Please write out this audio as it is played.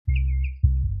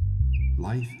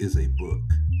Life is a book,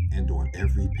 and on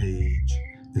every page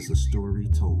is a story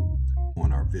told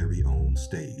on our very own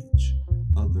stage.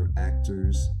 Other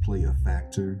actors play a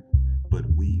factor, but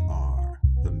we are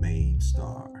the main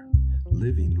star,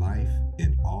 living life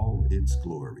in all its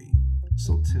glory.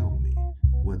 So tell me,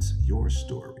 what's your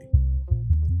story?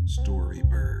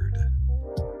 Storybird.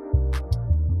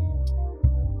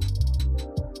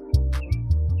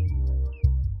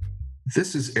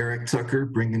 This is Eric Tucker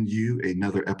bringing you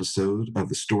another episode of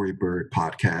the Storybird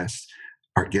podcast.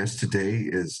 Our guest today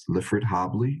is Liffort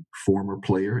Hobley, former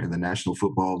player in the National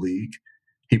Football League.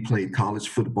 He played college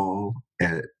football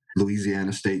at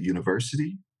Louisiana State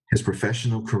University. His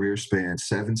professional career spanned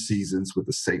 7 seasons with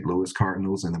the St. Louis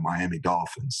Cardinals and the Miami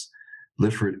Dolphins.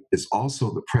 Liffort is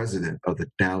also the president of the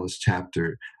Dallas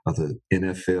chapter of the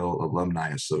NFL Alumni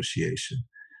Association.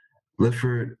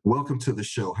 Liffort, welcome to the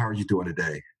show. How are you doing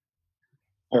today?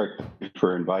 Eric, thank you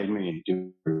for inviting me and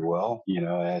doing very well.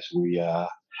 As we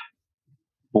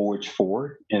forge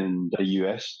forward in the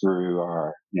U.S. through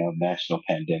our national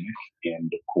pandemic, and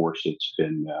of course, it's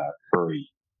been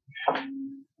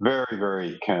very,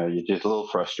 very kind of just a little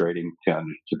frustrating to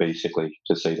basically,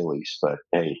 to say the least. But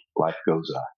hey, life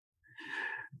goes on.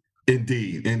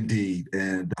 Indeed.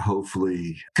 And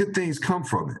hopefully good things come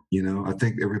from it. I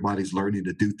think everybody's learning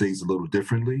to do things a little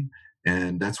differently.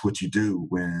 And that's what you do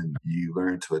when you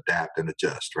learn to adapt and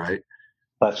adjust, right?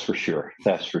 That's for sure.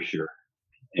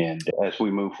 And as we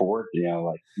move forward,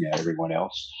 everyone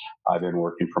else, I've been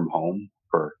working from home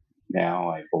for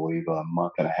now, I believe, a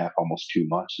month and a half, almost 2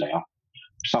 months now.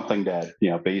 Something that,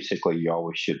 basically you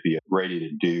always should be ready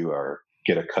to do or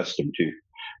get accustomed to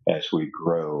as we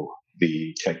grow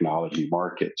the technology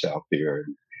markets out there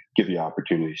and give you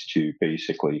opportunities to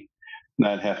basically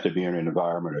not have to be in an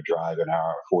environment or drive an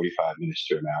hour, 45 minutes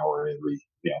to an hour every,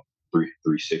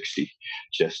 360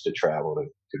 just to travel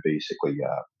to basically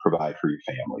provide for your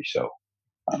family. So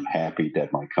I'm happy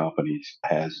that my company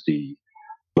has the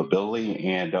ability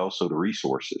and also the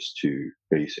resources to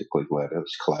basically let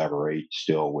us collaborate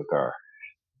still with our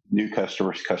new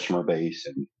customers, customer base,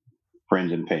 and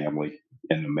friends and family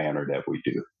in the manner that we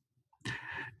do.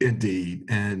 Indeed.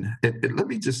 And let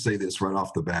me just say this right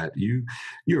off the bat.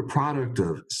 You're a product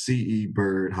of C.E.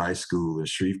 Byrd High School in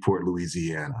Shreveport,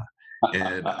 Louisiana.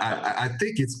 And I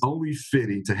think it's only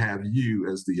fitting to have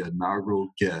you as the inaugural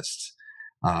guest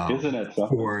Isn't it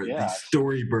for the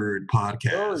Storybird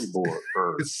podcast.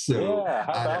 Storybird. So yeah,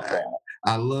 how about that?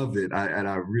 I love it. And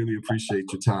I really appreciate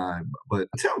your time. But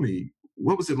tell me,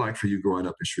 what was it like for you growing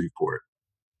up in Shreveport?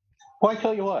 Well, I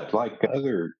tell you what, like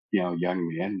other young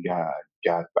men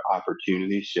got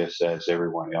opportunities just as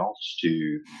everyone else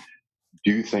to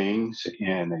do things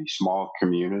in a small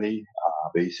community.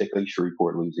 Basically,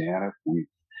 Shreveport, Louisiana.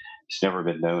 It's never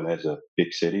been known as a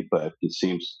big city, but it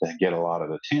seems to get a lot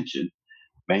of attention,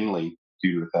 mainly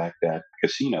due to the fact that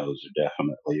casinos are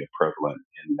definitely prevalent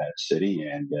in that city,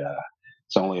 and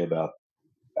it's only about,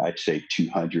 I'd say,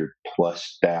 200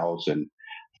 plus thousand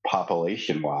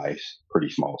population-wise, pretty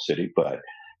small city, but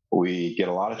we get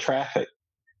a lot of traffic.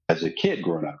 As a kid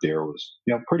growing up there was,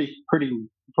 pretty,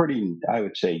 I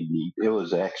would say, neat. It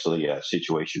was actually a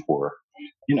situation where,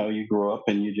 you grow up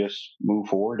and you just move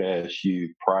forward as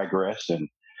you progress and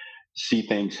see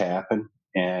things happen.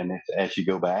 And as you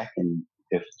go back and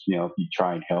if you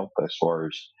try and help as far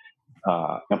as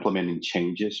implementing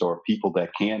changes or people that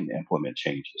can implement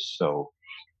changes. So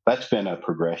that's been a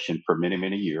progression for many,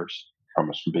 many years from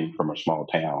being from a small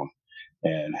town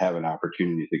and have an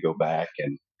opportunity to go back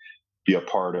and be a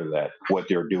part of that, what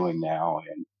they're doing now,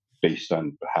 and based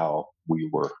on how we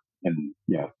were in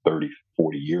 30,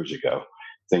 40 years ago,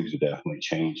 things have definitely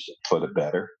changed for the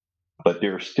better. But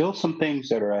there are still some things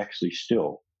that are actually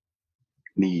still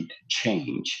need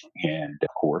change. And of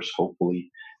course,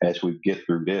 hopefully, as we get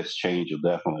through this, change will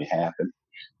definitely happen.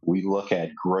 We look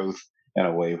at growth in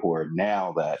a way where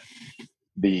now that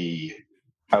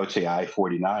I would say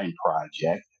I-49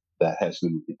 project that has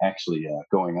been actually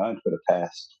going on for the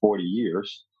past 40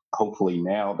 years. Hopefully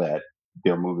now that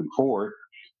they're moving forward,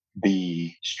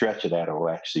 the stretch of that will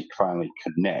actually finally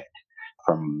connect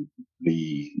from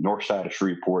the north side of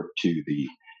Shreveport to the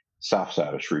south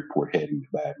side of Shreveport heading to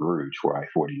Baton Rouge, where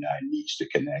I-49 needs to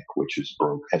connect, which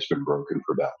has been broken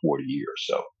for about 40 years.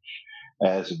 So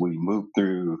as we move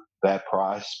through that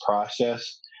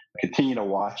process, continue to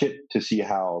watch it to see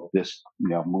how this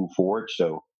move forward.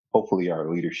 So hopefully our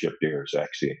leadership there is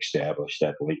actually established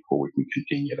that link where we can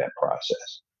continue that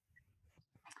process.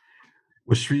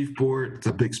 Was Shreveport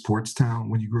a big sports town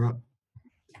when you grew up?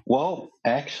 Well,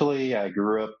 actually, I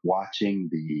grew up watching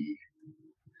the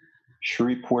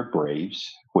Shreveport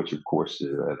Braves, which of course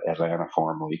is Atlanta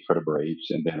formerly for the Braves,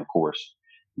 and then of course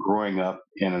growing up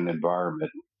in an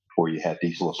environment where you had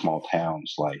these little small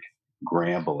towns like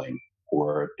Grambling,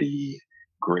 or the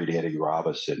great Eddie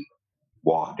Robinson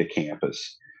walk to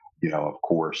campus. Of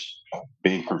course,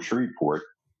 being from Shreveport,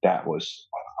 that was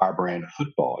our brand of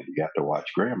football. You got to watch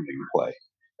Grambling play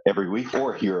every week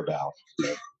or hear about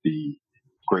the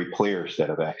great players that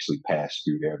have actually passed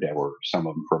through there that were some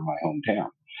of them from my hometown.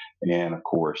 And of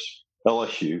course,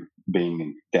 LSU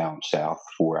being down south,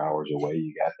 4 hours away,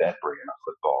 you got that brand of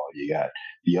football. You got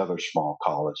the other small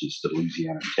colleges, the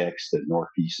Louisiana Techs, the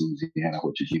Northeast Louisiana,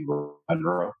 which is University of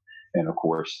Monroe, and of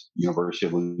course, University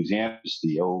of Louisiana is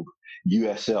the old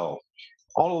USL.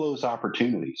 All of those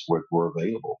opportunities were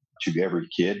available to every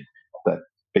kid that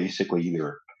basically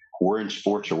either were in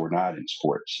sports or were not in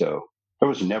sports. So there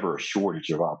was never a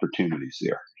shortage of opportunities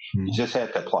there. You Hmm. just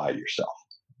had to apply yourself.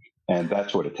 And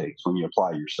that's what it takes. When you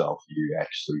apply yourself, you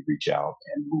actually reach out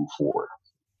and move forward.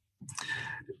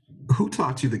 Who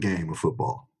taught you the game of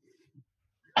football?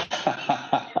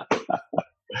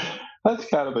 That's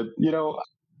kind of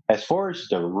as far as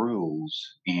the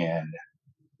rules and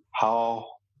how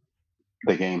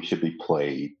the game should be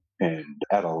played, and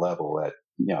at a level at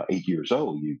 8 years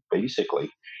old, you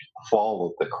basically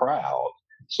followed the crowd.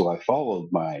 So I followed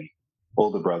my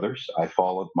older brothers. I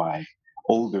followed my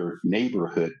older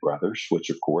neighborhood brothers, which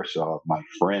of course my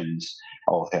friends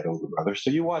all had older brothers. So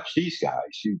you watch these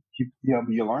guys.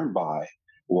 You learn by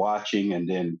watching and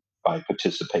then by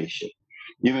participation.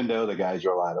 Even though the guys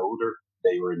are a lot older,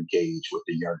 they were engaged with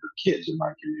the younger kids in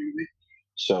my community.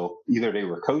 So either they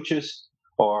were coaches,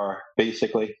 or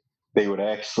basically they would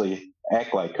actually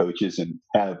act like coaches and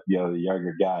have the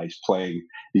younger guys playing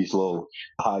these little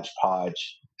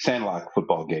hodgepodge sandlot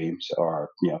football games, or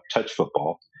touch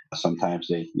football. Sometimes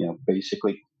they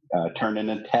basically turn in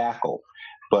and tackle.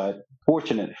 But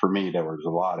fortunate for me, there was a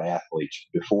lot of athletes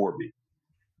before me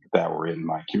that were in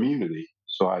my community,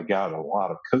 so I got a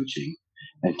lot of coaching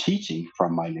and teaching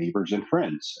from my neighbors and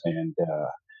friends, and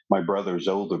my brother's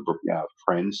older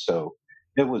friends. So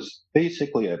it was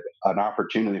basically an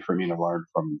opportunity for me to learn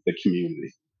from the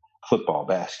community: football,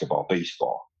 basketball,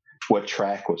 baseball, what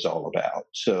track was all about.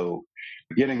 So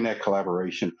getting that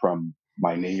collaboration from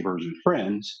my neighbors and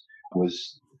friends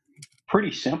was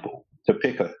pretty simple to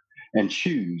pick and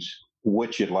choose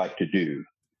what you'd like to do.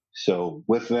 So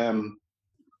with them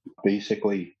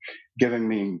basically giving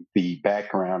me the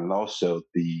background and also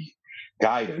the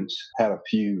guidance, had a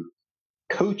few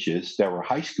coaches that were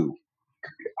high school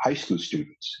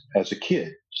students as a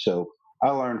kid. So I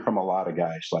learned from a lot of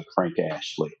guys like Frank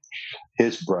Ashley,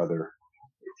 his brother,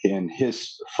 and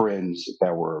his friends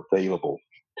that were available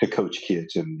to coach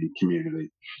kids in the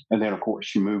community. And then, of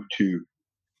course, you move to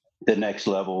the next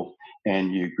level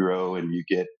and you grow and you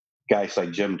get guys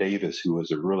like Jim Davis, who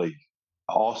was a really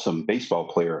awesome baseball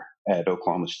player at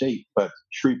Oklahoma State, but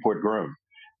Shreveport grown.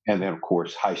 And then, of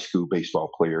course, high school baseball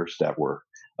players that were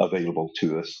available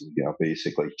to us,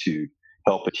 basically to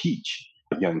help teach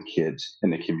young kids in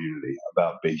the community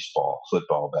about baseball,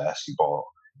 football, basketball,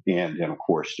 and then, of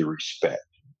course, the respect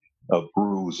of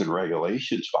rules and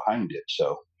regulations behind it.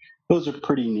 So those are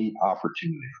pretty neat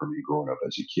opportunity for me growing up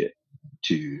as a kid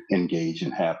to engage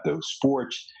and have those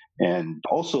sports, and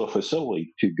also a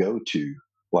facility to go to,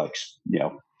 like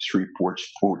Shreveport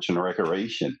Sports and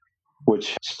Recreation,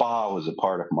 which spa was a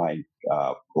part of my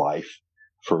life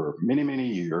for many, many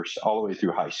years, all the way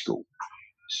through high school.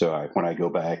 So when I go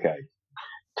back, I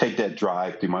take that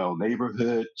drive through my old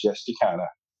neighborhood just to kind of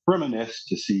reminisce,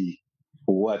 to see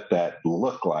what that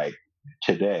looked like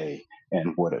today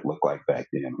and what it looked like back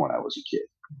then when I was a kid.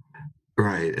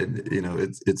 Right, and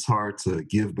it's hard to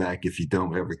give back if you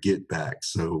don't ever get back.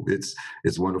 So it's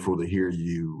wonderful to hear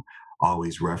you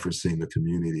always referencing the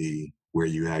community where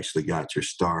you actually got your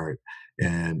start.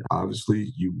 And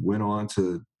obviously, you went on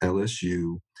to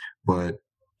LSU, but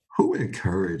who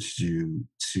encouraged you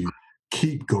to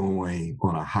keep going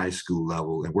on a high school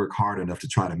level and work hard enough to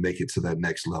try to make it to that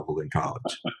next level in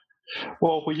college?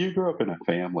 Well, when you grew up in a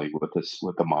family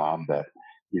with a mom that,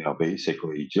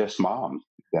 basically just mom,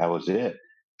 that was it.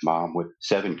 Mom with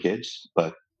 7 kids,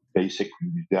 but basically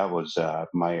that was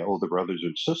my older brothers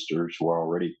and sisters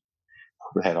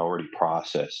had already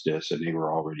processed this, and they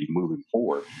were already moving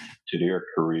forward to their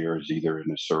careers, either in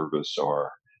the service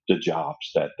or the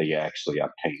jobs that they actually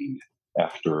obtained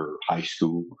after high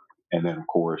school. And then, of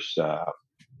course,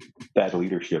 that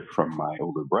leadership from my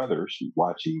older brothers,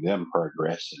 watching them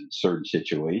progress in certain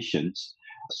situations.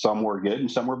 Some were good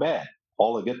and some were bad.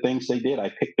 all the good things they did, I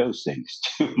picked those things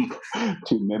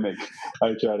to mimic.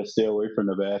 I try to stay away from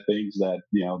the bad things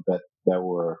that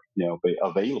were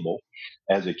available.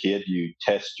 As a kid, you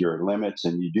test your limits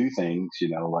and you do things,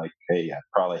 like, hey, I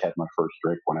probably had my first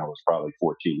drink when I was probably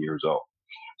 14 years old.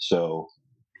 So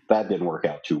that didn't work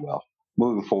out too well.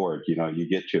 Moving forward, you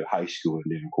get to high school, and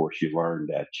then of course you learn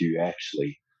that you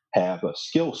actually have a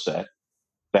skill set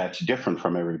that's different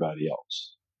from everybody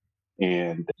else.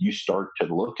 And you start to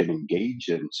look and engage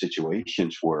in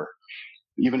situations where,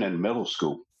 even in middle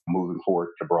school, moving forward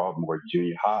to Broadmoor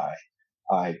Junior High,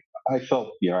 I I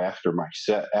felt, after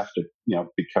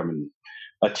becoming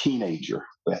a teenager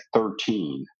at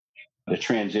 13, the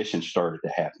transition started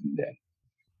to happen then.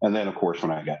 And then, of course,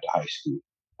 when I got to high school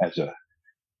as a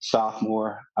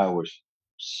sophomore, I was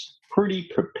pretty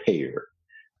prepared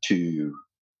to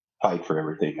fight for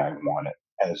everything I wanted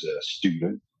as a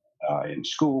student in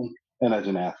school and as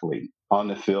an athlete on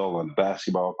the field, on the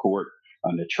basketball court,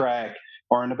 on the track,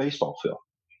 or on the baseball field.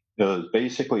 It was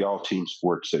basically all team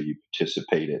sports, so you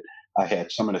participated. I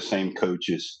had some of the same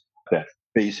coaches that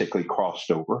basically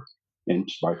crossed over. And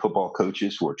my football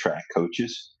coaches were track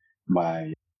coaches.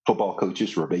 My football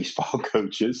coaches were baseball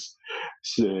coaches.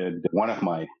 And one of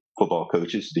my football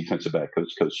coaches, defensive back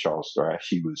coach, Coach Charles Thrash,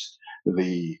 he was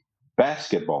the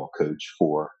basketball coach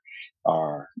for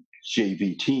our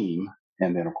JV team.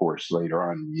 And then, of course, later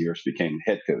on in the years, became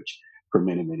head coach for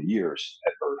many, many years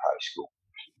at Byrd High School.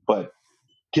 But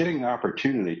getting the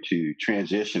opportunity to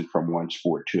transition from one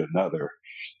sport to another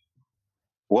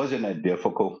wasn't that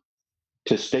difficult.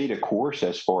 To stay the course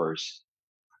as far as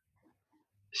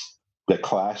the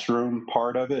classroom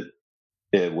part of it,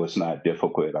 it was not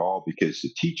difficult at all because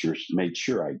the teachers made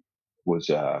sure I was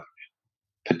a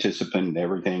participant in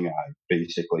everything I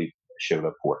basically showed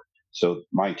up for. So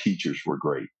my teachers were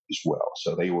great as well.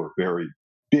 So they were very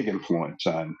big influence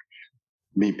on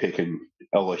me picking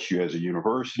LSU as a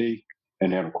university.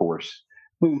 And then, of course,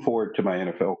 moving forward to my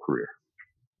NFL career.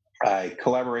 I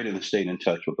collaborated and stayed in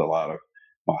touch with a lot of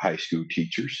my high school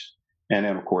teachers. And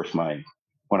then, of course, one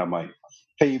of my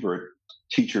favorite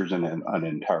teachers on the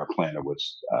entire planet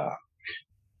was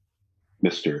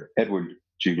Mr. Edward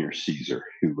Jr. Caesar,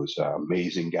 who was an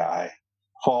amazing guy.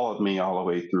 Followed me all the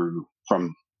way through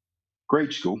from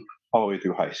grade school all the way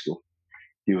through high school.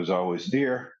 He was always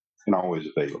there and always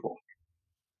available.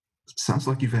 Sounds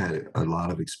like you've had a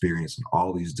lot of experience in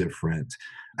all these different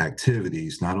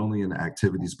activities, not only in the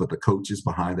activities, but the coaches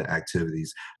behind the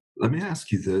activities. Let me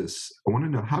ask you this. I want to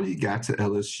know how you got to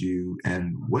LSU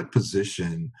and what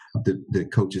position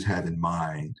did coaches have in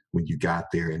mind when you got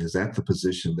there? And is that the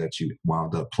position that you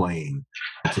wound up playing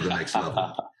to the next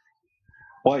level?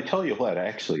 Well, I tell you what,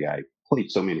 actually, I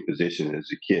played so many positions as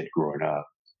a kid growing up.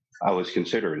 I was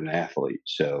considered an athlete.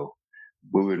 So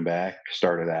moving back,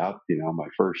 started out, my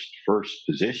first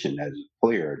position as a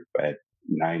player at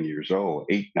 9 years old,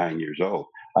 8, 9 years old.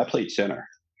 I played center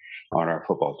on our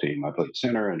football team. I played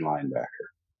center and linebacker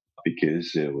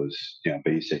because it was,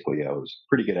 basically I was a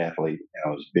pretty good athlete and I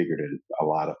was bigger than a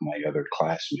lot of my other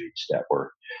classmates that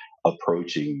were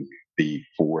approaching the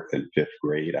fourth and fifth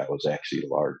grade. I was actually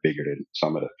a lot bigger than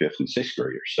some of the fifth and sixth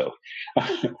graders. So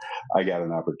I got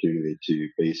an opportunity to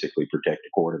basically protect the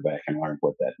quarterback and learn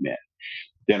what that meant.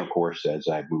 Then, of course, as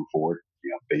I move forward,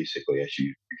 basically as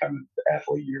you become an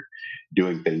athlete, you're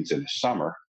doing things in the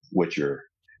summer with your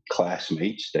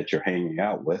classmates that you're hanging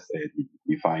out with, and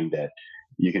you find that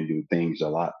you can do things a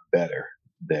lot better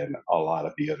than a lot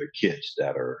of the other kids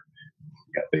that are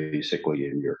basically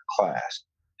in your class.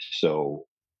 So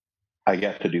I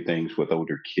got to do things with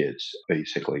older kids,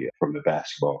 basically from the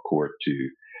basketball court to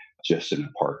just in the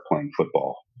park playing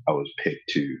football. I was picked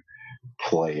to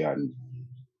play on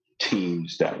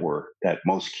teams that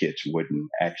most kids wouldn't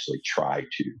actually try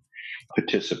to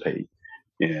participate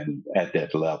in at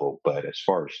that level. But as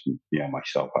far as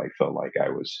myself, I felt like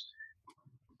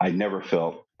I never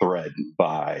felt threatened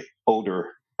by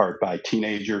older or by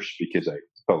teenagers because I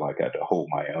felt like I had to hold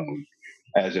my own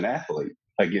as an athlete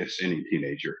against any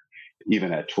teenager,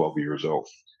 even at 12 years old.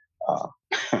 Uh,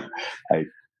 I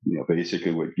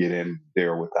basically would get in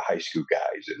there with the high school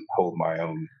guys and hold my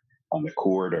own on the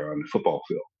court or on the football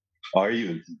field, or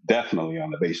even definitely on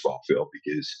the baseball field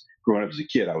because growing up as a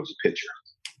kid, I was a pitcher.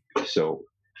 So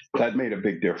that made a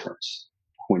big difference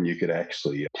when you could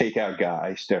actually take out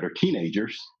guys that are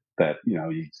teenagers that,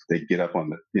 they get up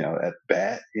on at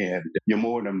bat and you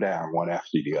mow them down one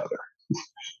after the other.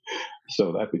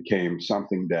 So that became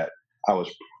something that I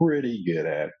was pretty good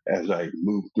at as I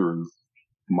moved through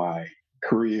my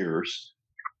careers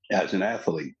as an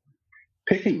athlete.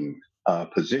 Picking a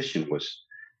position was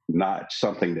not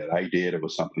something that I did, it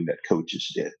was something that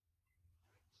coaches did.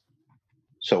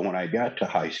 So when I got to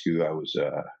high school, I was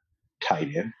a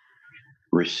tight end,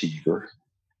 receiver,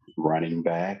 running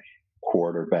back,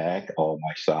 quarterback all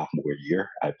my sophomore year.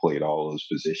 I played all those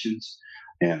positions.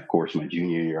 And of course, my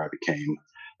junior year, I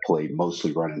played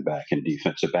mostly running back and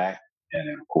defensive back. And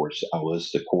then, of course, I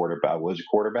was the quarterback. I was a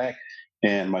quarterback.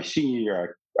 And my senior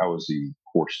year, I was the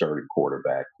fourth starting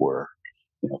quarterback, where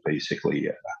basically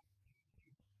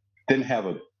didn't have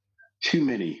too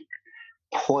many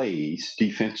plays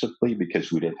defensively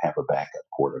because we didn't have a backup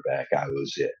quarterback. I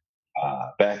was it.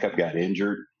 Backup got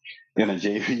injured in a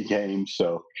JV game,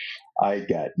 so I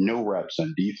got no reps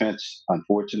on defense,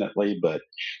 unfortunately. But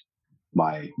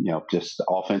just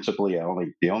offensively,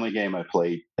 the only game I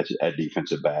played as a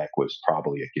defensive back was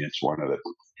probably against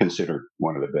considered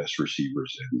one of the best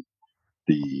receivers in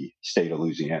the state of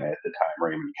Louisiana at the time,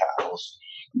 Raymond Cowles,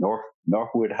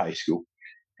 Northwood High School,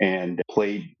 and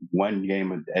played one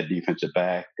game at defensive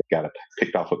back.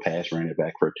 Picked off a pass, ran it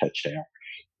back for a touchdown,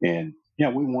 and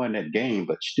we won that game.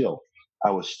 But still,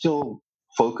 I was still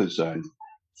focused on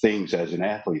things as an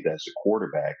athlete, as a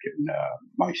quarterback, and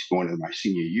going into my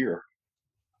senior year.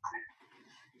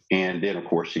 And then, of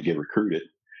course, to get recruited,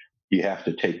 you have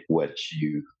to take what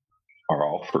you are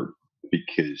offered,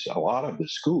 because a lot of the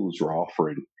schools were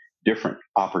offering different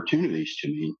opportunities to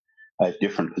me at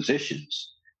different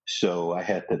positions. So I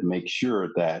had to make sure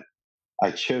that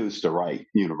I chose the right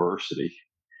university,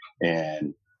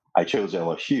 and I chose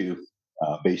LSU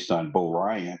based on Bo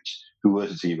Ryan, who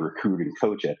was the recruiting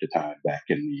coach at the time back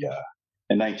in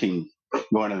 19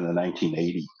 going into the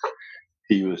 1980s.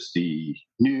 He was the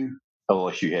new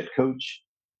LSU head coach.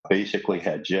 Basically,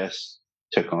 had just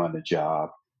took on the job,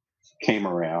 came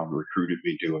around, recruited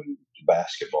me during the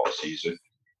basketball season.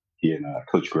 He and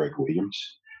Coach Greg Williams,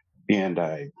 and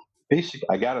I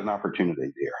got an opportunity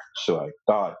there. So I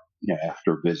thought,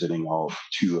 after visiting all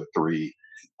two or three,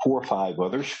 4 or 5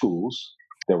 other schools,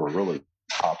 there were really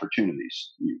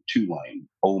opportunities: Tulane,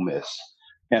 Ole Miss,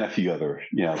 and a few other,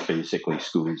 basically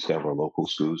schools that were local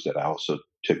schools that I also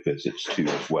took visits to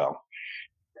as well.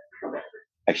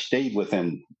 I stayed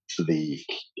within the,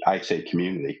 I'd say,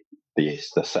 community, the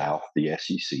South, the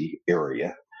SEC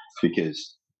area,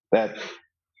 because that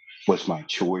was my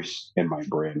choice and my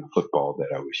brand of football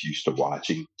that I was used to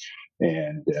watching.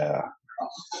 And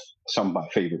some of my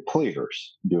favorite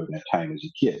players during that time as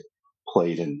a kid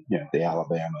played in the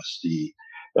Alabamas, the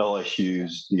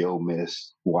LSU's, the Ole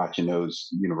Miss. Watching those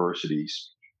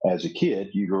universities as a kid,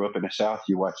 you grew up in the South,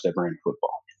 you watched that brand of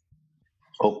football.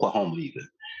 Oklahoma even.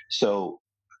 So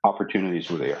opportunities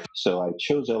were there. So I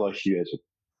chose LSU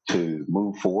to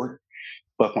move forward.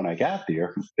 But when I got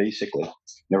there, basically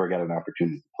never got an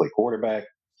opportunity to play quarterback.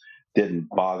 Didn't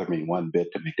bother me one bit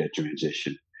to make that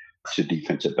transition to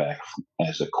defensive back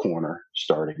as a corner,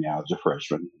 starting out as a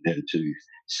freshman, then to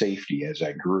safety as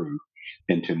I grew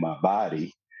into my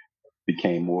body,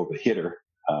 became more of a hitter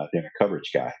than a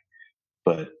coverage guy,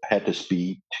 but had the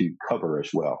speed to cover as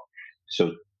well.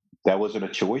 So that wasn't a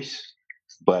choice,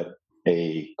 but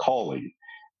a calling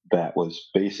that was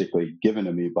basically given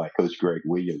to me by Coach Greg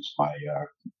Williams, my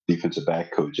defensive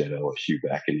back coach at LSU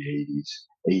back in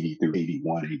the 80s, 80 through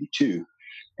 81, 82.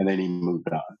 And then he moved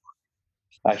on.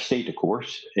 I stayed the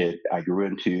course. I grew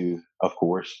into, of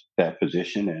course, that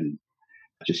position and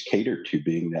just catered to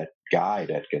being that guy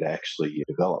that could actually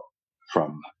develop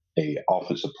from a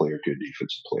offensive player to a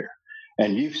defensive player.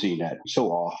 And you've seen that so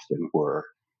often where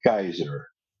guys that are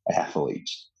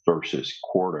athletes versus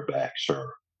quarterbacks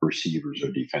or receivers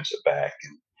or defensive back,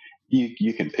 and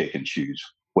you can pick and choose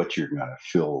what you're going to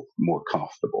feel more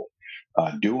comfortable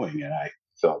doing. And I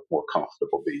felt more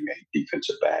comfortable being a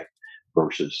defensive back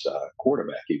versus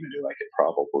quarterback, even though I could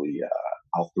probably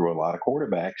outthrow a lot of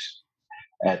quarterbacks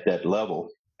at that level,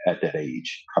 at that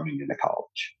age, coming into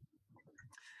college.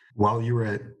 While you were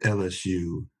at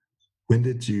LSU, when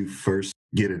did you first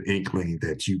get an inkling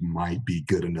that you might be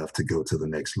good enough to go to the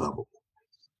next level?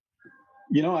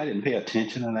 I didn't pay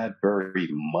attention to that very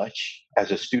much.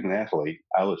 As a student athlete,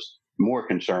 I was more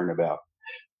concerned about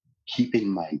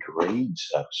keeping my grades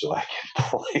up so I can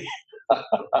play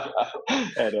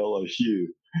at LSU.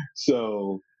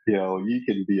 So, you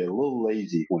can be a little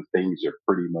lazy when things are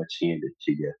pretty much handed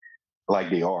to you, like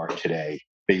they are today,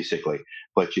 basically.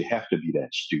 But you have to be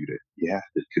that student. You have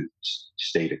to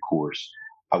stay the course.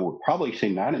 I would probably say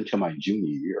not until my junior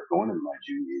year, going into my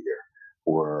junior year,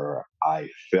 where I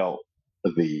felt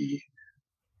the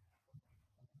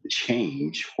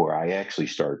change, where I actually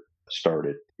started,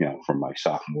 from my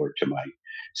sophomore to my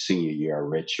senior year. I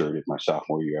redshirted my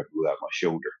sophomore year. I blew out my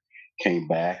shoulder, came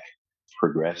back,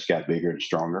 progressed, got bigger and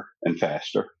stronger and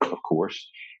faster, of course,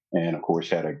 and of course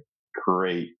had a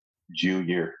great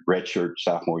junior, redshirt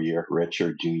sophomore year,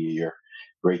 redshirt junior year,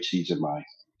 great season my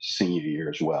senior year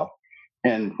as well.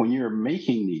 And when you're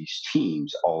making these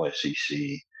teams, all SEC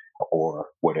or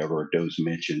whatever those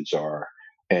mentions are,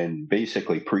 and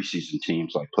basically preseason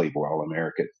teams like Playboy All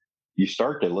American, you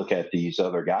start to look at these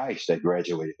other guys that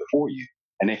graduated before you,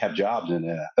 and they have jobs in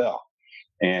the NFL.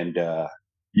 And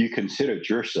you considered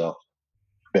yourself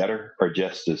better or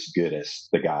just as good as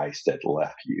the guys that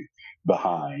left you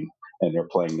behind and they're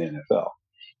playing the NFL.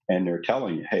 And they're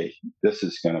telling you, hey, this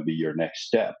is going to be your next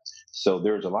step. So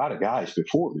there's a lot of guys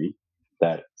before me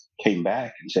that came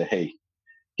back and said, hey,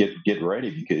 get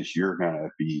ready because you're going to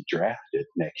be drafted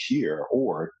next year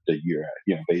or the year,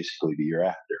 basically the year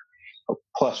after.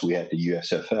 Plus, we had the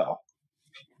USFL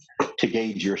to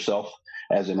gauge yourself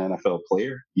as an NFL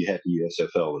player. You had the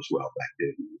USFL as well back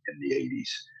then in the 80s.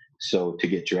 So to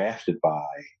get drafted by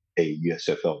a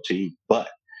USFL team, but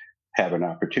have an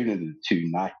opportunity to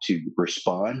not to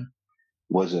respond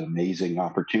was an amazing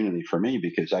opportunity for me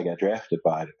because I got drafted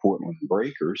by the Portland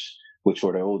Breakers, which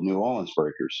were the old New Orleans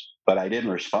Breakers, but I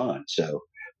didn't respond. So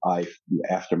I,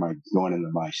 after my going into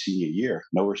my senior year,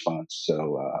 no response.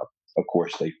 So of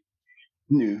course they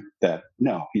knew that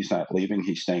no, he's not leaving;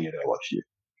 he's staying at LSU.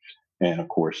 And of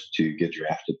course, to get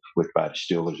drafted with by the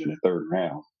Steelers in the third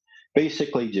round,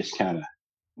 basically just kind of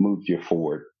moved you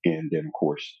forward. And then, of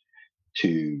course,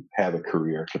 to have a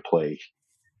career to play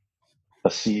a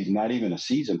season, not even a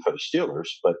season for the Steelers,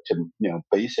 but to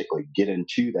basically get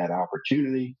into that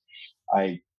opportunity.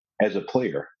 I, as a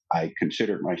player, I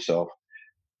considered myself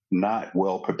not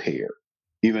well prepared,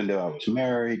 even though I was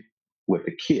married with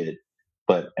a kid.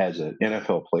 But as an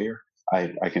NFL player,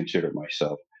 I considered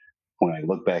myself, when I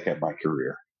look back at my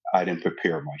career, I didn't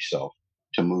prepare myself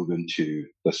to move into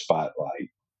the spotlight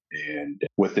and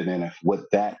with with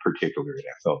that particular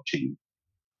NFL team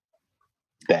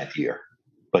that year.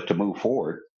 But to move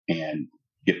forward and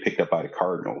get picked up by the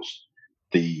Cardinals,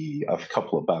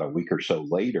 about a week or so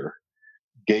later,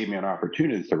 gave me an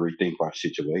opportunity to rethink my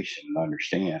situation and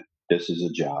understand this is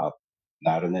a job,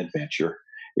 not an adventure.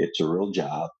 It's a real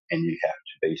job, and you have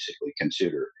to basically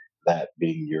consider that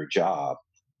being your job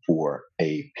for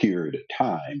a period of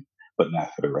time, but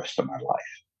not for the rest of my life.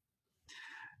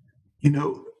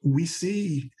 We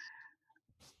see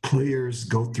players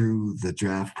go through the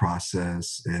draft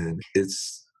process, and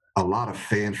it's a lot of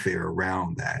fanfare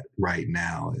around that right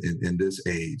now in this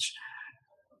age.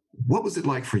 What was it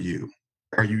like for you?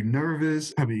 Are you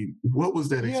nervous? I mean, what was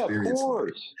that Yeah, of experience like?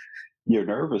 course. You're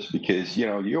nervous because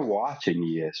you're watching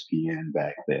ESPN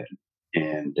back then,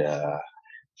 and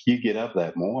you get up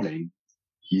that morning,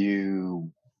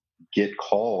 you get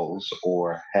calls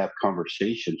or have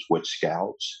conversations with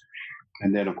scouts.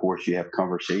 And then, of course, you have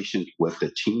conversations with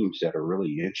the teams that are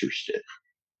really interested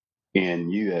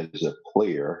in you as a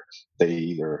player. They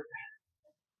either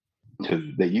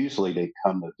they usually they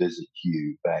come to visit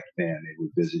you back then. They would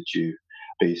visit you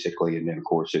basically, and then of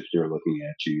course, if they're looking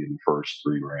at you in the first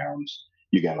three rounds,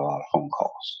 you got a lot of phone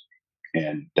calls.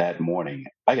 And that morning,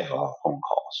 I got a lot of phone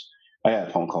calls. I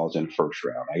got phone calls in the first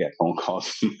round. I got phone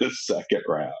calls in the second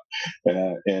round,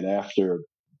 and after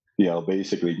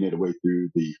basically midway through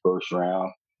the first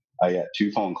round, I got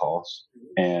two phone calls,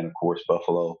 and of course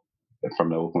Buffalo from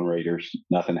the Oakland Raiders.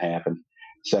 Nothing happened.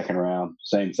 Second round,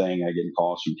 same thing. I getting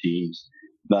calls from teams.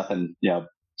 Nothing.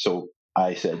 So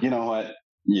I said, you know what?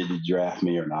 You draft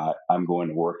me or not, I'm going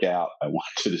to work out. I went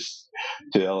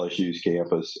to LSU's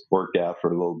campus, worked out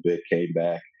for a little bit, came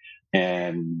back,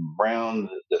 and round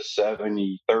the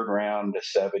 73rd round,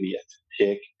 the 70th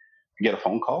pick, get a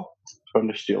phone call from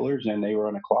the Steelers, and they were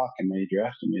on the clock, and they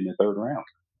drafted me in the third round.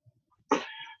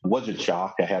 I wasn't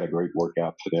shocked. I had a great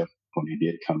workout for them when they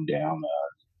did come down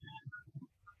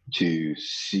to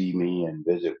see me and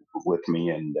visit with me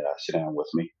and sit down with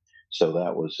me. So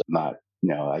that was not,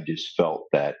 I just felt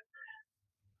that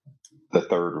the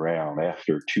third round,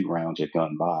 after two rounds had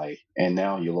gone by, and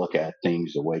now you look at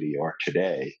things the way they are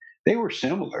today, they were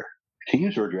similar.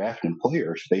 Teams were drafting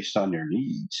players based on their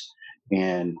needs.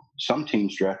 And some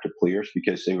teams drafted players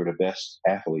because they were the best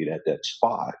athlete at that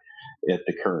spot at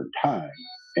the current time.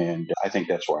 And I think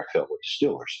that's where I felt with the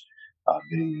Steelers,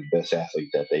 being the best athlete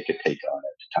that they could take on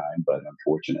at the time. But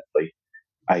unfortunately,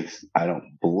 I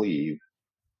don't believe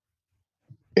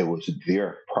it was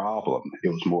their problem. It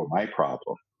was more my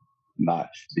problem, not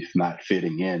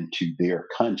fitting into their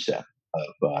concept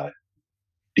of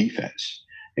defense.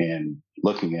 And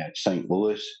looking at St.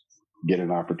 Louis, get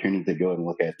an opportunity to go and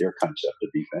look at their concept of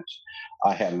defense.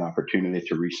 I had an opportunity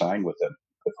to re-sign with them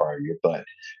the prior year, but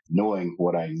knowing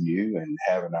what I knew and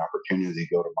have an opportunity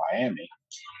to go to Miami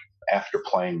after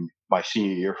playing my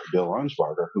senior year for Bill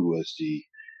Runsbarger, who was the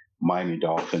Miami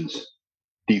Dolphins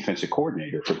defensive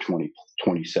coordinator for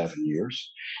 27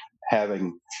 years,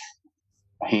 having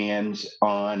hands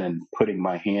on and putting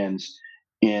my hands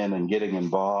in and getting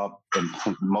involved and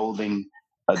molding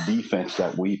a defense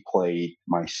that we played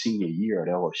my senior year at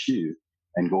LSU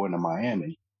and going to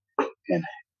Miami and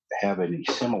having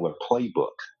a similar playbook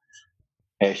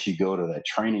as you go to that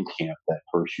training camp that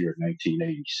first year of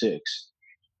 1986.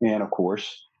 And of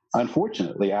course,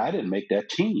 unfortunately, I didn't make that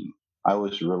team. I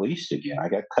was released again. I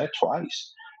got cut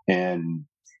twice in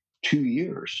 2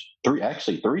 years, three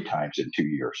times in 2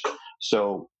 years.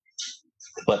 So,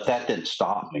 but that didn't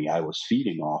stop me. I was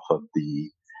feeding off of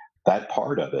that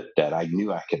part of it that I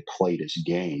knew I could play this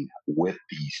game with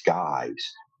these guys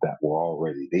that were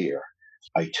already there.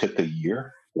 I took a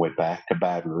year, went back to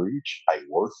Baton Rouge. I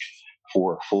worked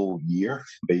for a full year,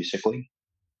 basically.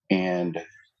 And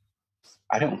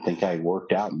I don't think I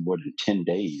worked out in more than 10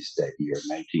 days that year,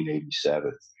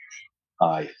 1987.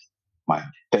 I my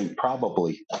think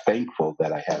probably thankful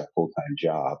that I had a full time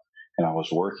job and I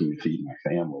was working to feed my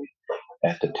family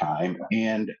at the time,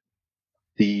 and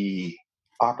the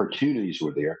opportunities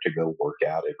were there to go work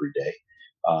out every day.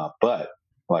 But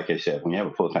like I said, when you have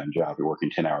a full time job, you're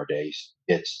working 10-hour days.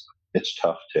 It's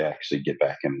tough to actually get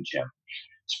back in the gym,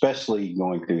 especially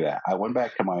going through that. I went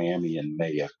back to Miami in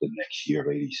May of the next year of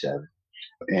 '87,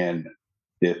 and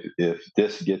if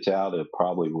this gets out, it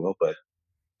probably will. But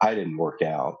I didn't work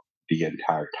out the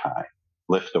entire time,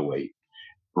 lift a weight,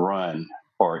 run,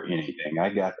 or anything. I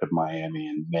got to Miami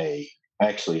in May,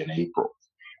 actually in April.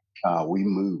 We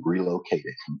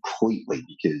relocated completely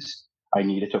because I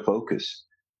needed to focus.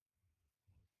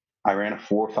 I ran a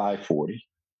 4.540,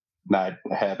 not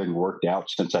having worked out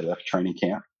since I left training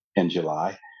camp in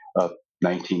July of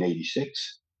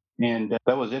 1986. And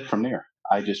that was it from there.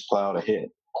 I just plowed ahead,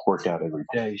 worked out every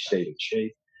day, stayed in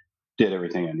shape, did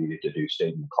everything I needed to do,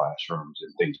 stayed in the classrooms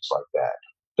and things like that.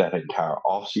 That entire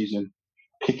off season,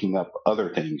 picking up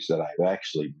other things that I've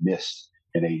actually missed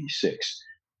in '86.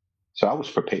 So I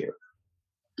was prepared.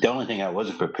 The only thing I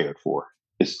wasn't prepared for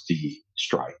is the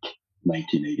strike,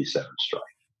 1987 strike.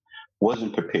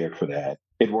 Wasn't prepared for that.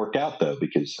 It worked out though,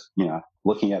 because,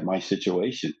 looking at my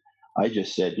situation, I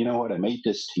just said, you know what, I made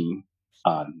this team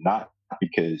not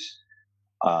because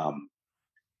um,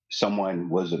 someone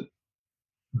wasn't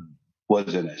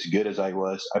as good as I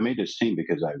was. I made this team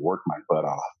because I worked my butt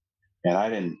off, and I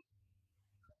didn't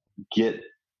get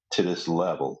to this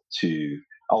level to.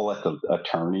 I'll let the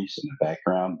attorneys in the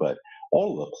background, but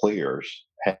all of the players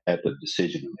had the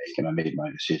decision to make, and I made my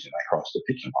decision. I crossed the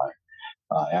pitching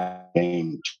line at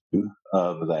game 2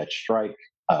 of that strike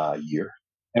year,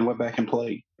 and went back and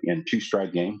played in 2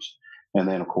 strike games. And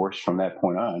then, of course, from that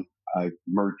point on, I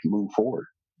moved forward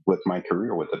with my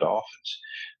career with the Dolphins.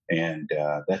 And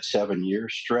that 7-year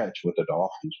stretch with the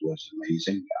Dolphins was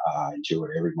amazing. I enjoyed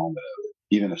every moment of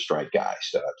it, even the strike guys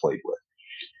that I played with.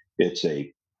 It's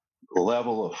a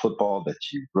level of football that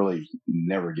you really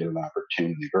never get an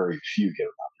opportunity. Very few get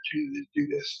an opportunity to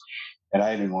do this. And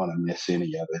I didn't want to miss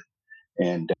any of it.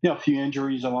 And, a few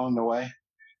injuries along the way.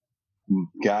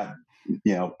 Got,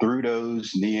 through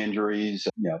those knee injuries,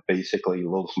 basically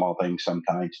little small things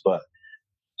sometimes. But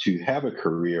to have a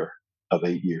career of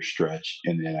 8-year stretch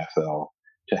in the NFL,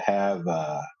 to have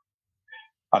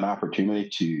an opportunity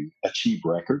to achieve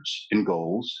records and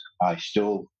goals. I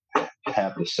still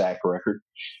have the sack record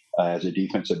as a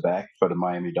defensive back for the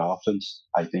Miami Dolphins.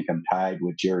 I think I'm tied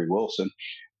with Jerry Wilson,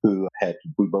 we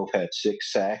both had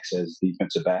 6 sacks as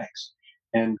defensive backs,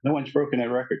 and no one's broken that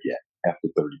record yet after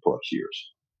 30 plus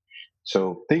years.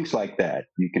 So things like that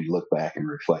you can look back and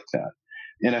reflect on.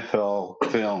 NFL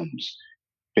films,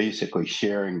 basically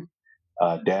sharing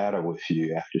data with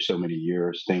you after so many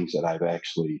years, things that I've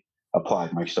actually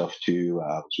applied myself to.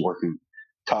 I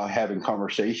was having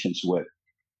conversations with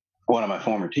one of my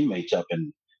former teammates up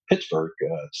in Pittsburgh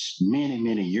many,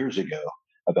 many years ago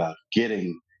about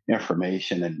getting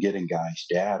information and getting guys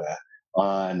data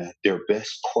on their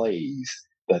best plays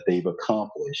that they've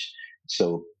accomplished.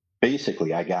 So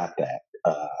basically, I got that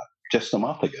just a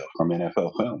month ago from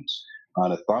NFL Films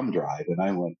on a thumb drive,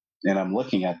 and I'm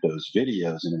looking at those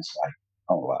videos, and it's like,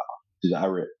 oh wow.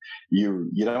 You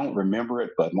don't remember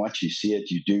it, but once you see it,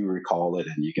 you do recall it,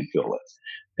 and you can feel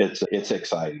it. It's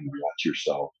exciting to watch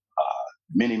yourself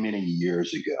many, many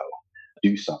years ago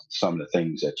do some of the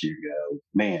things that you go,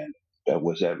 man,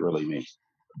 was that really me?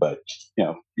 But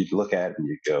you look at it and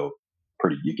you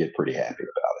get pretty happy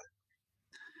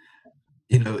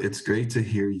about It's great to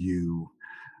hear you,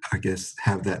 I guess,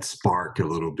 have that spark a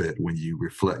little bit when you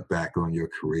reflect back on your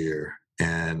career.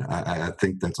 And I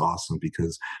think that's awesome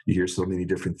because you hear so many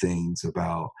different things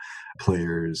about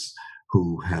players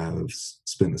who have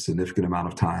spent a significant amount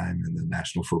of time in the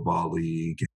National Football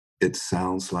League. It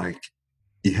sounds like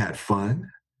you had fun.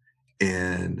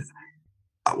 And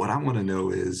what I want to know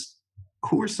is,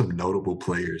 who are some notable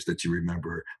players that you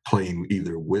remember playing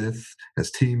either with as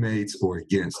teammates or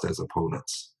against as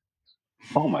opponents?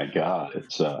 Oh my God,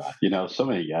 it's so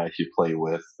many guys you play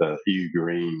with: the Hugh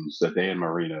Greens, the Dan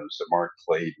Marinos, the Mark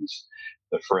Claytons,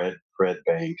 the Fred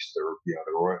Banks, the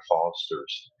Roy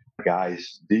Fosters.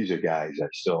 Guys, these are guys I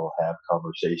still have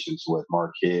conversations with.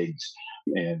 Mark Higgs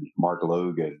and Mark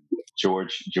Logan,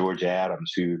 George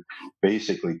Adams, who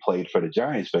basically played for the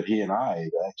Giants, but he and I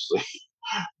have actually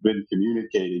been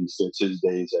communicating since his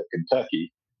days at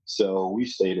Kentucky. So we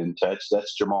stayed in touch.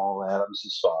 That's Jamal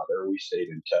Adams' father. We stayed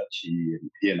in touch.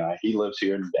 He lives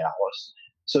here in Dallas.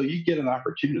 So you get an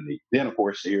opportunity. Then, of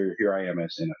course, here I am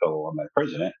as NFL alumni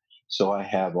president. So I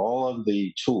have all of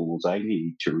the tools I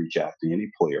need to reach out to any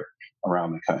player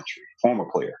around the country, former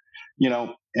player.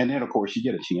 And then, of course, you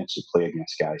get a chance to play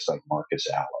against guys like Marcus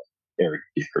Allen, Eric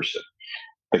Dickerson,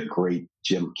 the great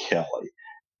Jim Kelly,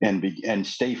 and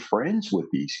stay friends with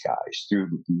these guys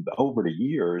through over the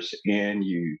years. And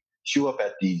you show up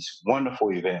at these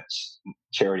wonderful events,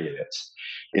 charity events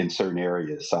in certain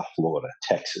areas, South Florida,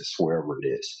 Texas, wherever it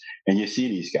is, and you see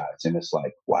these guys, and it's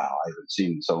like, wow, I haven't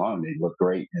seen them so long. They look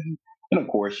great, and of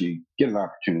course, you get an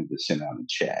opportunity to sit down and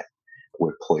chat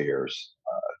with players,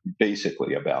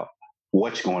 basically about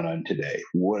what's going on today.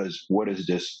 What is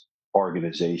this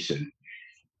organization,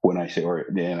 when I say or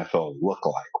the NFL, look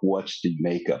like? What's the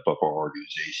makeup of our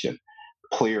organization?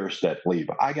 Players that leave.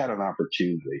 I got an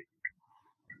opportunity,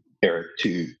 Eric,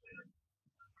 to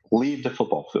leave the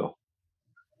football field,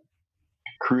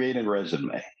 create a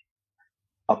resume,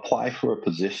 apply for a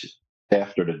position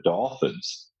after the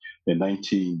Dolphins in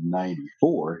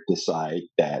 1994 decide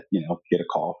that, get a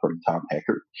call from Tom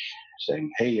Heckert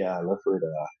saying, hey, Lifford,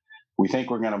 we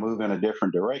think we're going to move in a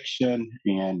different direction,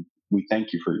 and we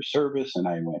thank you for your service. And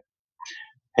I went,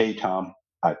 hey, Tom,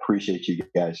 I appreciate you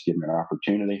guys giving me an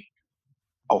opportunity.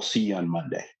 I'll see you on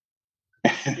Monday.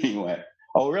 And he went,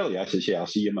 oh, really? I said, yeah, I'll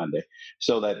see you Monday.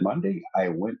 So that Monday, I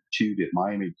went to the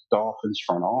Miami Dolphins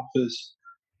front office,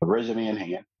 a resume in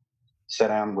hand, sat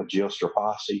down with Jill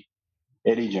Strapasi,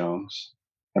 Eddie Jones,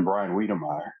 and Brian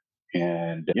Wiedemeyer,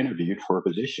 and interviewed for a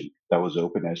position that was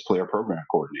open as player program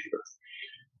coordinator.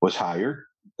 Was hired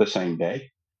the same day,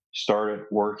 started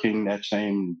working that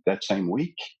same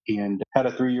week, and had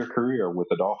a 3-year career with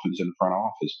the Dolphins in the front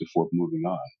office before moving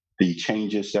on. The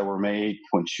changes that were made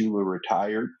when Shula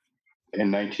retired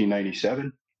in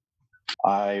 1997,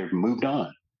 I moved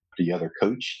on. The other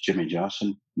coach, Jimmy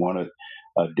Johnson, wanted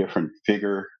a different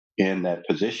figure in that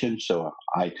position, so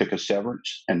I took a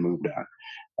severance and moved on.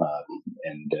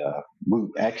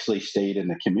 Actually stayed in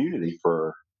the community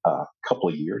for a couple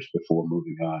of years before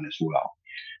moving on as well,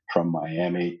 from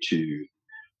Miami to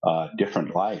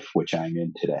different life, which I'm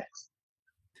in today.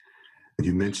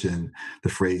 You mentioned the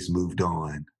phrase moved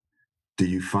on. Do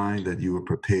you find that you were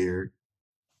prepared,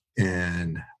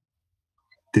 and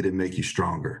did it make you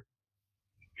stronger?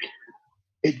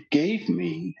 It gave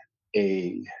me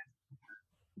a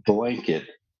blanket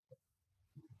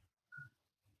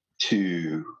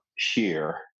to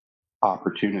share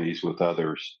opportunities with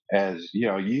others. As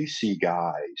you see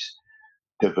guys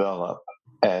develop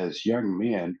as young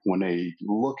men when they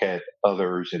look at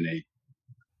others and they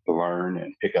learn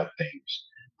and pick up things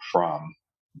from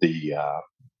the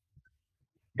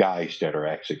guys that are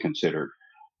actually considered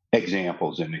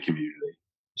examples in the community.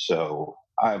 So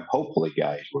I'm hopefully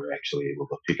guys were actually able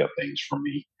to pick up things from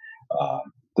me,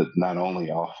 that not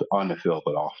only off on the field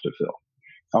but off the field.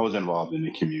 I was involved in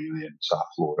the community in South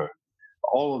Florida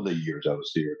all of the years I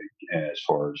was there, as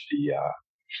far as the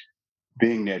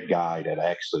being that guy that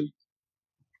actually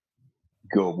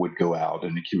would go out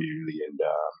in the community and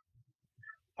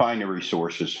find the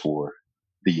resources for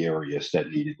the areas that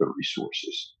needed the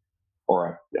resources,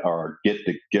 or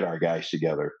get our guys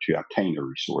together to obtain the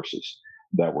resources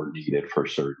that were needed for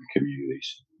certain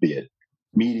communities, be it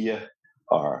media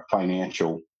or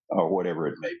financial or whatever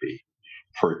it may be,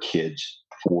 for kids,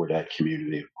 for that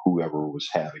community, whoever was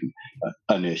having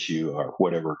an issue or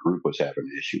whatever group was having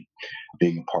an issue.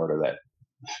 Being a part of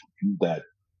that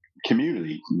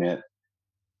community meant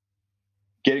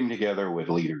getting together with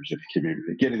leaders in the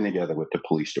community, getting together with the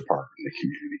police department in the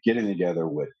community, getting together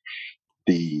with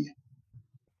the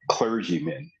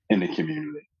clergymen in the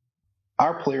community.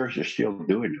 Our players are still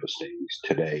doing those things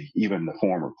today, even the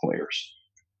former players.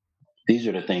 These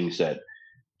are the things that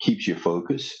keeps you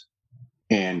focused,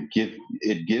 and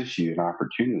gives you an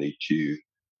opportunity to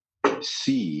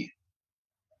see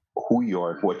who you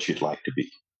are and what you'd like to be.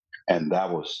 And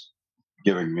that was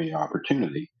giving me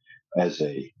opportunity as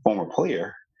a former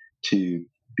player to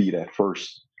be that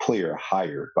first player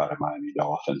hired by the Miami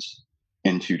Dolphins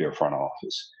into their front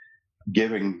office,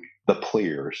 giving the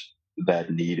players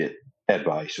that needed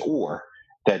advice or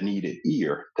that needed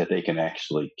ear that they can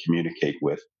actually communicate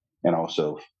with, and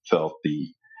also felt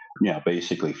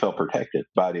basically felt protected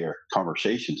by their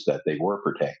conversations, that they were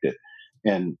protected,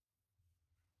 and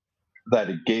that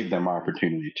it gave them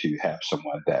opportunity to have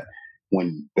someone that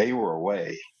when they were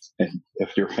away, and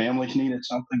if their families needed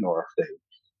something, or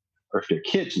if their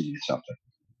kids needed something,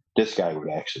 this guy would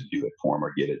actually do it for them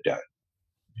or get it done.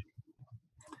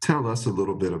 Tell us a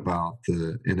little bit about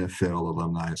the NFL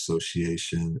Alumni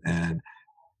Association and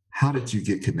how did you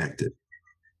get connected?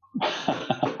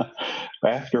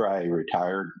 After I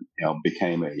retired,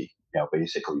 became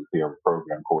basically their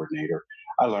program coordinator,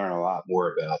 I learned a lot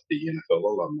more about the NFL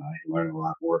alumni, learned a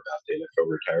lot more about the NFL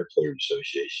Retired Players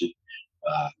Association,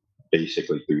 uh,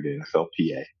 basically through the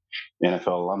NFLPA. NFL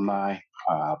alumni,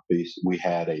 we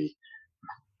had a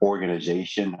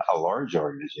large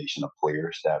organization of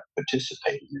players that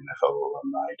participated in NFL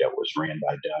alumni that was ran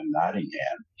by Don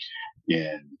Nottingham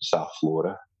in South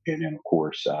Florida, and then of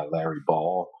course Larry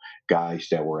Ball, guys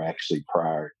that were actually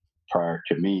prior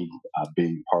to me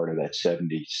being part of that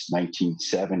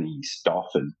 1970s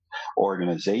Dolphin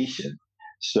organization.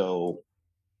 So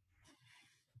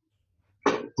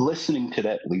listening to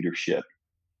that leadership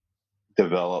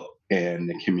develop in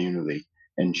the community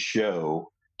and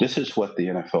show this is what the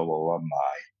NFL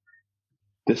alumni,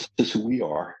 this is who we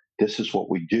are, this is what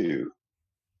we do.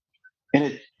 And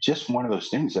it's just one of those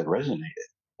things that resonated,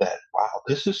 that, wow,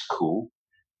 this is cool.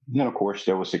 And then, of course,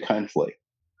 there was the conflict.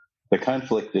 The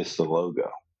conflict is the logo,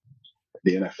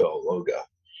 the NFL logo,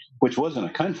 which wasn't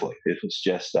a conflict. It was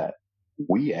just that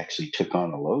we actually took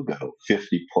on a logo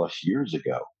 50 plus years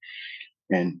ago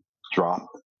and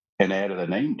dropped and added a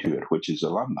name to it, which is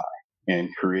Alumni, and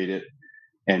created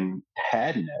and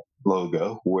had that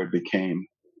logo where it became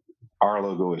our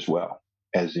logo as well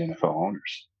as the NFL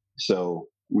owners. So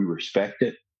we respect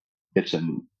it. It's a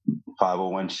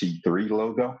 501c3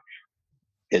 logo.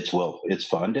 It's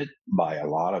funded by a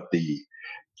lot of the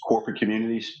corporate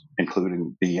communities,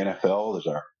 including the NFL is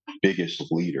our biggest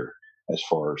leader as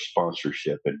far as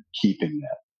sponsorship and keeping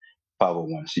that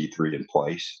 501c3 in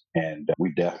place. And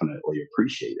we definitely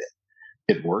appreciate it.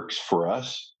 It works for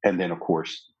us. And then, of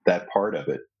course, that part of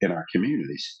it in our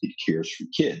communities, it cares for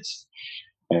kids.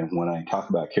 And when I talk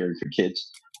about caring for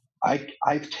kids,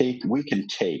 we can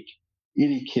take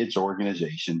any kids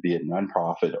organization, be it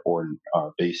nonprofit or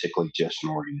basically just an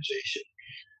organization,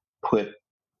 put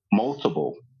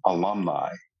multiple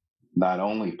alumni, not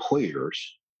only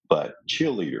players, but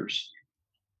cheerleaders,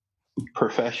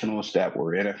 professionals that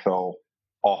were NFL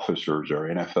officers or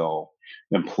NFL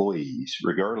employees,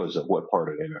 regardless of what part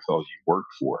of the NFL you work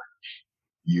for.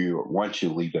 Once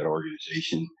you leave that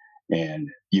organization and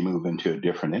you move into a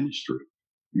different industry,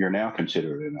 you're now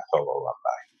considered an NFL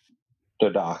alumni. The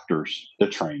doctors, the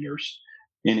trainers,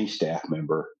 any staff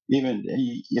member, even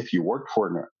if you work for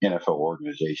an NFL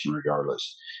organization,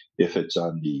 regardless, if it's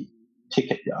on the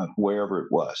ticket, wherever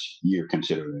it was, you're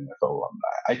considered an NFL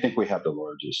alumni. I think we have the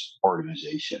largest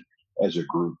organization as a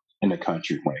group in the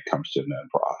country when it comes to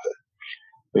nonprofit.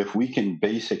 If we can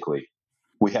basically,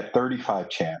 we have 35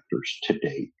 chapters to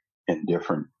date in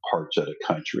different parts of the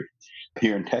country.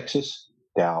 Here in Texas,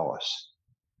 Dallas,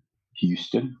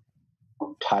 Houston,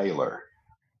 Tyler,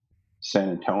 San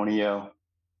Antonio,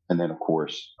 and then, of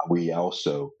course, we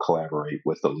also collaborate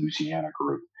with the Louisiana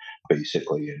group,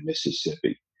 basically in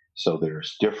Mississippi. So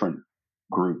there's different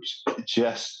groups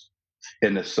just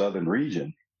in the southern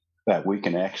region that we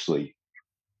can actually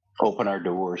open our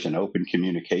doors and open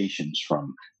communications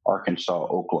from Arkansas,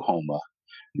 Oklahoma,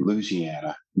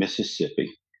 Louisiana,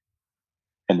 Mississippi,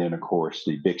 and then, of course,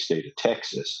 the big state of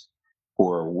Texas,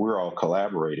 where we're all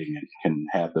collaborating and can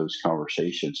have those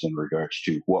conversations in regards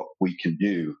to what we can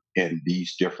do in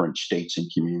these different states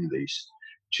and communities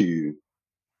to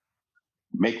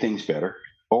make things better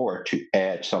or to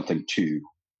add something to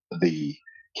the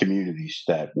communities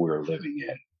that we're living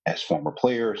in as former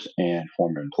players and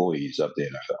former employees of the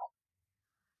NFL.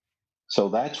 So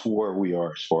that's where we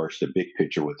are as far as the big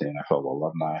picture with the NFL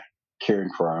alumni,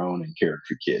 caring for our own and caring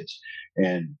for kids.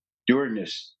 And during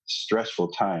this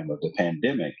stressful time of the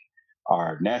pandemic,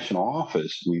 our national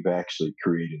office, we've actually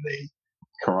created a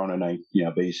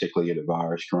basically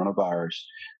coronavirus,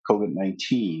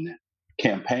 COVID-19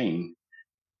 campaign.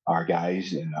 Our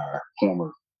guys and our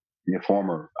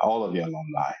all of the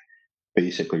alumni,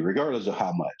 basically, regardless of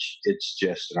how much, it's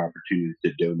just an opportunity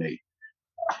to donate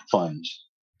funds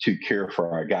to care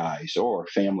for our guys or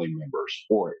family members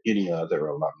or any other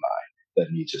alumni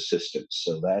that needs assistance.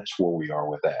 So that's where we are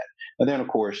with that. And then, of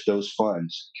course, those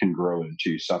funds can grow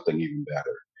into something even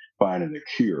better, finding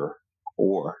a cure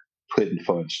or putting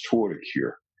funds toward a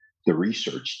cure, the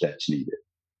research that's needed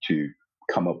to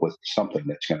come up with something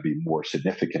that's going to be more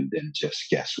significant than just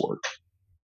guesswork.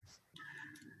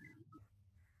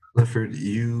 Lifford,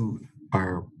 you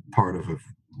are part of a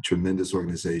tremendous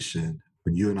organization.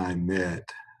 When you and I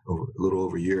met a little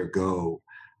over a year ago,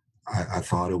 I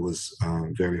thought it was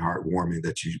very heartwarming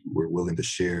that you were willing to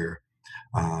share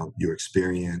your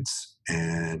experience.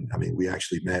 And I mean, we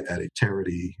actually met at a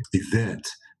charity event.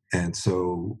 And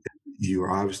so you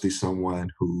are obviously someone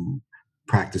who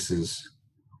practices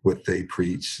what they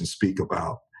preach and speak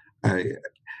about. I,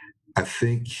 I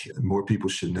think more people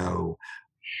should know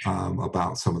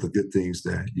about some of the good things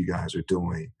that you guys are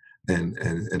doing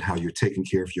and how you're taking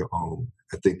care of your own.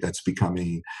 I think that's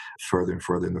becoming further and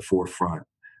further in the forefront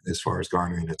as far as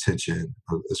garnering attention,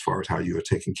 as far as how you are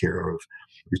taking care of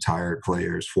retired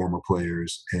players, former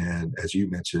players, and as you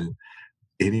mentioned,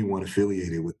 anyone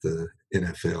affiliated with the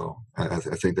NFL. I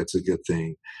think that's a good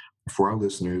thing. For our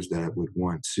listeners that would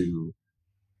want to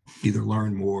either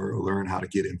learn more or learn how to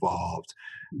get involved,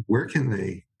 where can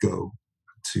they go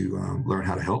to learn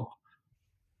how to help?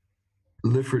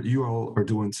 Lifford, you all are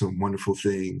doing some wonderful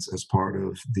things as part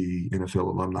of the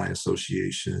NFL Alumni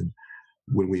Association.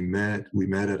 When we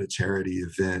met at a charity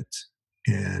event,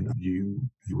 and you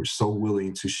were so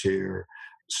willing to share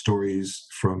stories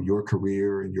from your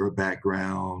career and your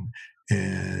background,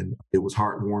 and it was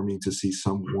heartwarming to see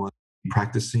someone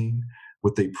practicing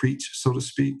what they preach, so to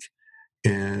speak.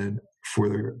 And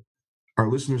for our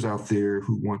listeners out there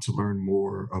who want to learn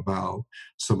more about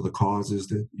some of the causes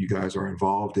that you guys are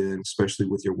involved in, especially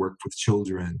with your work with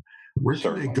children, where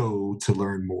can they Certainly. go to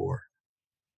learn more?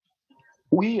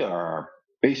 We are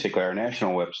basically, our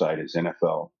national website is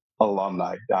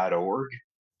NFLalumni.org.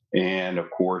 And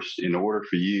of course, in order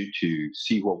for you to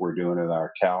see what we're doing in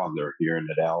our calendar here in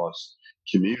the Dallas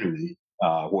community,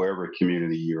 wherever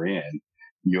community you're in,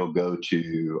 you'll go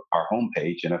to our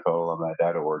homepage,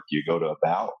 NFLalumni.org. You go to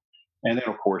About, and then,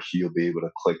 of course, you'll be able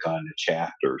to click on the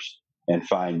chapters and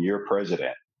find your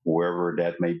president, wherever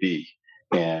that may be.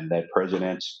 And that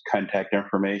president's contact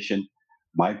information,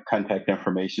 my contact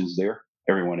information is there.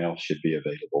 Everyone else should be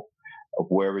available.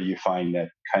 Wherever you find that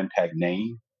contact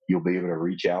name, you'll be able to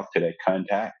reach out to that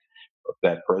contact of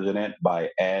that president by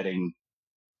adding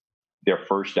their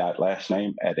first dot last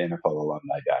name at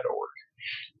NFLalumni.org.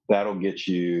 That'll get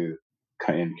you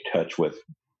in touch with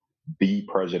the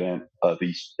president of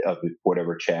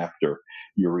whatever chapter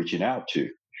you're reaching out to.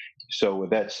 So with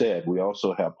that said, we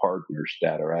also have partners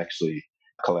that are actually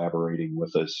collaborating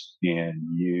with us, and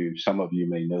some of you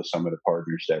may know some of the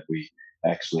partners that we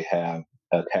actually have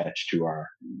attached to our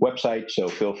website, so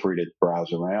feel free to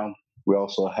browse around. We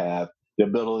also have the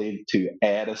ability to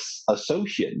add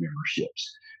associate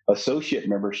memberships. Associate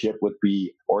membership would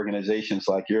be organizations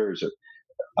like yours,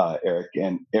 Eric,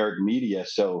 and Eric Media.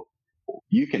 So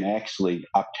you can actually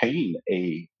obtain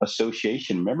a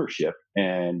association membership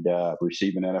and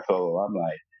receive an NFL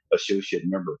alumni associate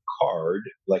member card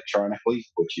electronically,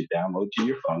 which you download to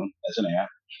your phone as an app.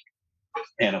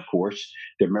 And of course,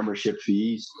 the membership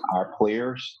fees, our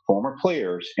players, former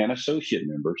players, and associate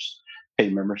members pay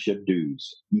membership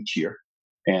dues each year.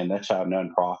 And that's how a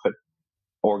nonprofit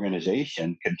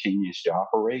organization continues to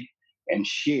operate and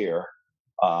share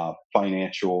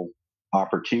financial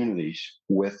opportunities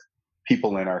with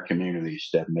people in our communities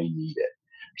that may need it.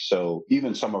 So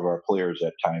even some of our players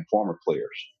at time, former players,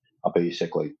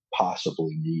 basically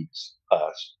possibly needs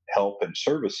help and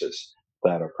services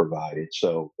that are provided.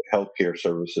 So healthcare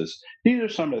services, these are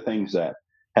some of the things that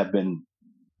have been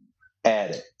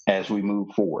added as we move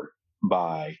forward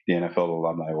by the NFL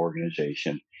Alumni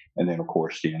Organization, and then, of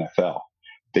course, the NFL,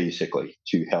 basically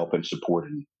to help and support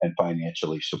and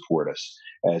financially support us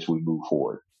as we move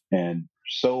forward. And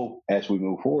so, as we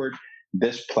move forward,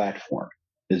 this platform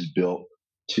is built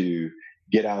to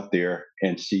get out there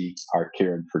and see our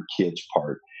caring for kids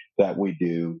part that we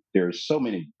do. There's so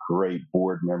many great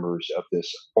board members of this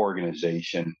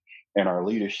organization, and our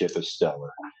leadership is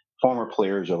stellar. Former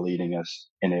players are leading us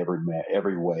in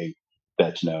every way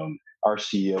that's known. Our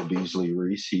CEO, Beasley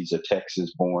Reese, he's a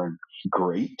Texas-born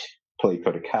great, played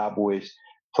for the Cowboys,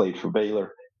 played for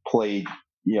Baylor, played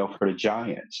for the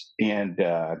Giants, and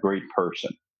a great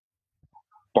person.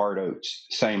 Bart Oates,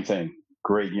 same thing,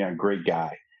 great great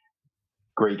guy,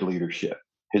 great leadership.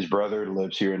 His brother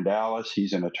lives here in Dallas.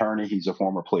 He's an attorney. He's a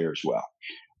former player as well.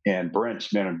 And Brent's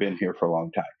been here for a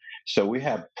long time. So we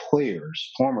have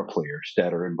players, former players,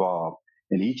 that are involved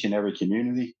in each and every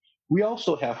community. We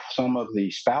also have some of the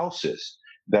spouses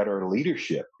that are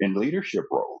leadership in leadership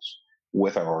roles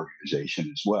with our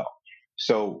organization as well.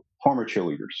 So former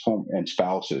cheerleaders and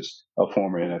spouses of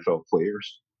former NFL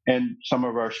players, and some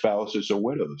of our spouses are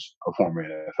widows of former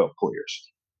NFL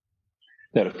players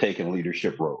that have taken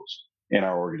leadership roles in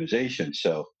our organization.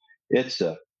 So it's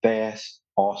a vast,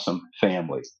 awesome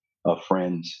family of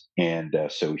friends and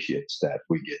associates that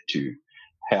we get to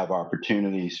have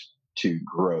opportunities to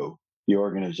grow the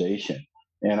organization.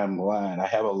 And I'm glad I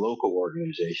have a local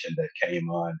organization that came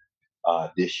on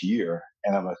this year,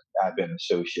 and I've been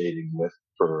associating with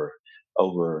for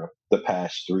over the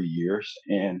past 3 years.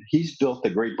 And he's built a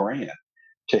great brand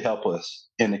to help us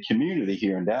in the community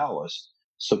here in Dallas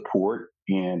support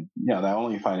and not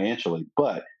only financially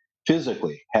but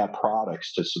physically have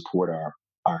products to support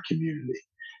our community.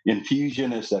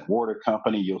 Infusion is that water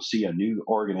company. You'll see a new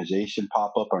organization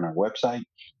pop up on our website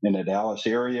in the Dallas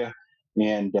area,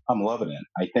 and I'm loving it.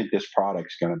 I think this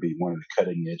product's going to be one of the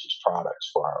cutting edge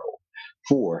products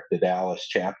for the Dallas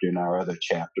chapter and our other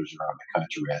chapters around the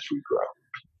country as we grow.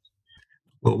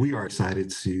 Well, we are excited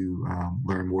to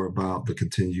learn more about the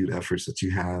continued efforts that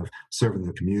you have serving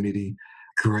the community.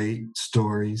 Great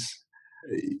stories.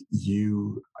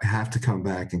 You have to come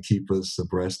back and keep us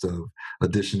abreast of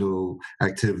additional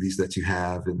activities that you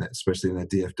have, and especially in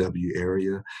that DFW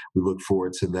area. We look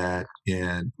forward to that,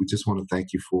 and we just want to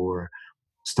thank you for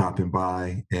stopping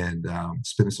by and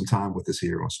spending some time with us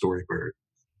here on Storybird.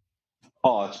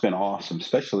 Oh, it's been awesome,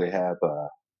 especially to have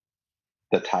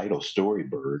the title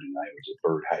Storybird, and I was a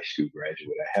Bird High School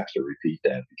graduate. I have to repeat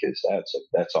that because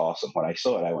that's awesome. When I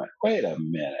saw it, I went, "Wait a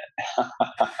minute,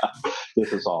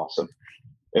 this is awesome."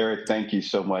 Eric, thank you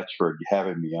so much for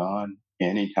having me on.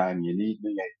 Anytime you need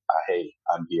me, hey,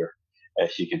 I'm here.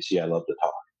 As you can see, I love to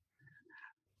talk.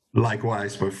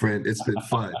 Likewise, my friend. It's been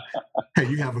fun. Hey,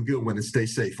 you have a good one and stay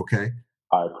safe, okay?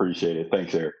 I appreciate it.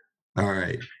 Thanks, Eric. All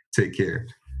right. Take care.